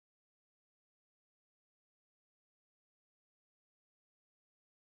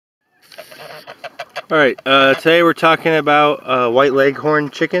Alright, today we're talking about white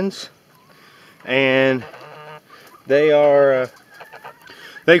Leghorn chickens, and they are,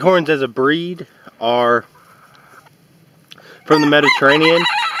 Leghorns as a breed are from the Mediterranean,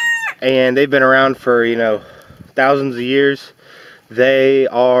 and they've been around for, thousands of years. They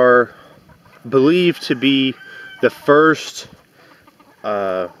are believed to be the first,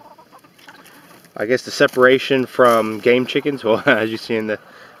 I guess, the separation from game chickens, well, as you see in the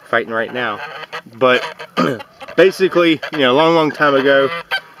fighting right now. But basically, long time ago,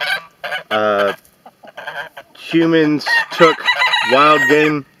 humans took wild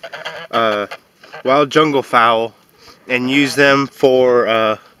game, wild jungle fowl, and used them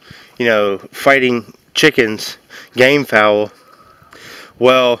for, fighting chickens, game fowl.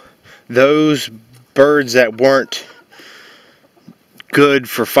 Well, those birds that weren't good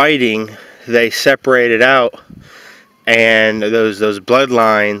for fighting, they separated out, and those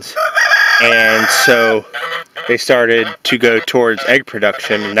bloodlines, and so they started to go towards egg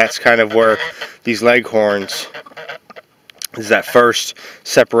production, and that's kind of where these Leghorns is, that first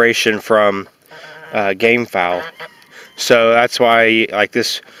separation from game fowl. So that's why,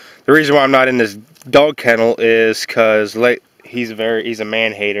 the reason why I'm not in this dog kennel is because he's a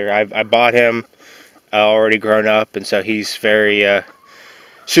man hater. I bought him already grown up, and so he's very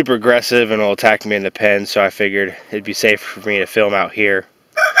super aggressive and will attack me in the pen, so I figured it'd be safe for me to film out here.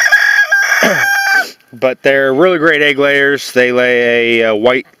 But they're really great egg layers. They lay a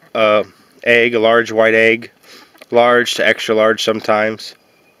white egg, a large white egg, large to extra large sometimes.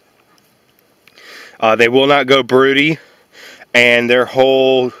 They will not go broody, and their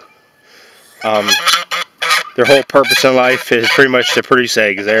whole purpose in life is pretty much to produce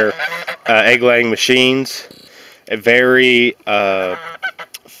eggs. They're egg laying machines, very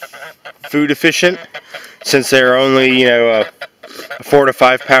food efficient, since they're only a 4 to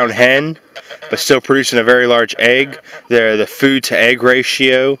 5 pound hen, but still producing a very large egg. The food to egg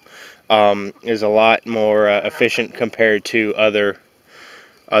ratio is a lot more efficient compared to other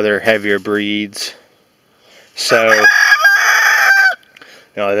heavier breeds. So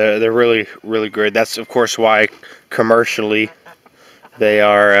they're really good. That's of course why commercially they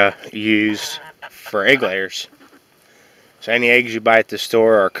are used for egg layers. So any eggs you buy at the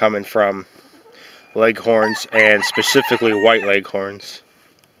store are coming from Leghorns, and specifically white Leghorns.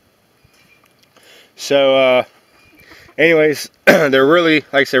 So anyways, they're really,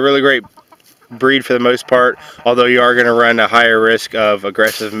 like I said, really great breed for the most part, although you are going to run a higher risk of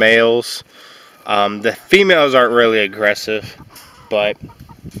aggressive males. The females aren't really aggressive, but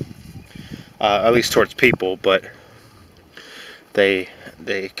at least towards people, but they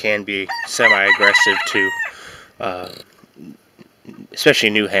can be semi-aggressive to especially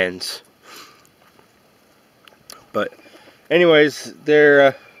new hens. But anyways,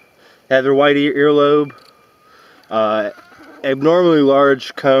 they have their white earlobe, abnormally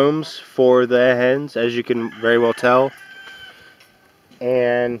large combs for the hens, as you can very well tell,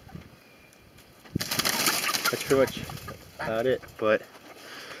 and that's pretty much about it. But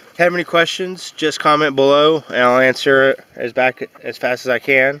if you have any questions, just comment below and I'll answer it as fast as I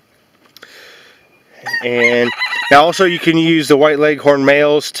can. And now also you can use the white Leghorn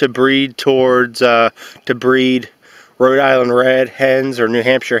males to breed towards Rhode Island red hens or New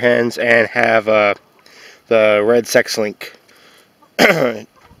Hampshire hens, and have the red sex-link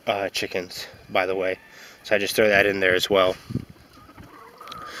chickens, by the way. So I just throw that in there as well.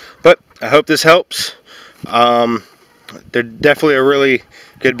 But I hope this helps. They're definitely a really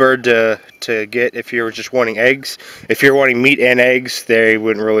good bird to get if you're just wanting eggs. If you're wanting meat and eggs, they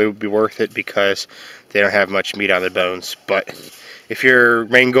wouldn't really be worth it because they don't have much meat on their bones. But if your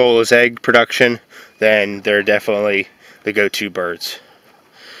main goal is egg production, then they're definitely the go-to birds.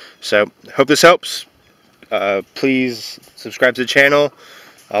 So hope this helps. Please subscribe to the channel.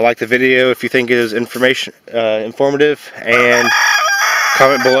 Like the video if you think it is informative, and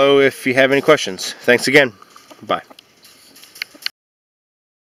comment below if you have any questions. Thanks again. Bye.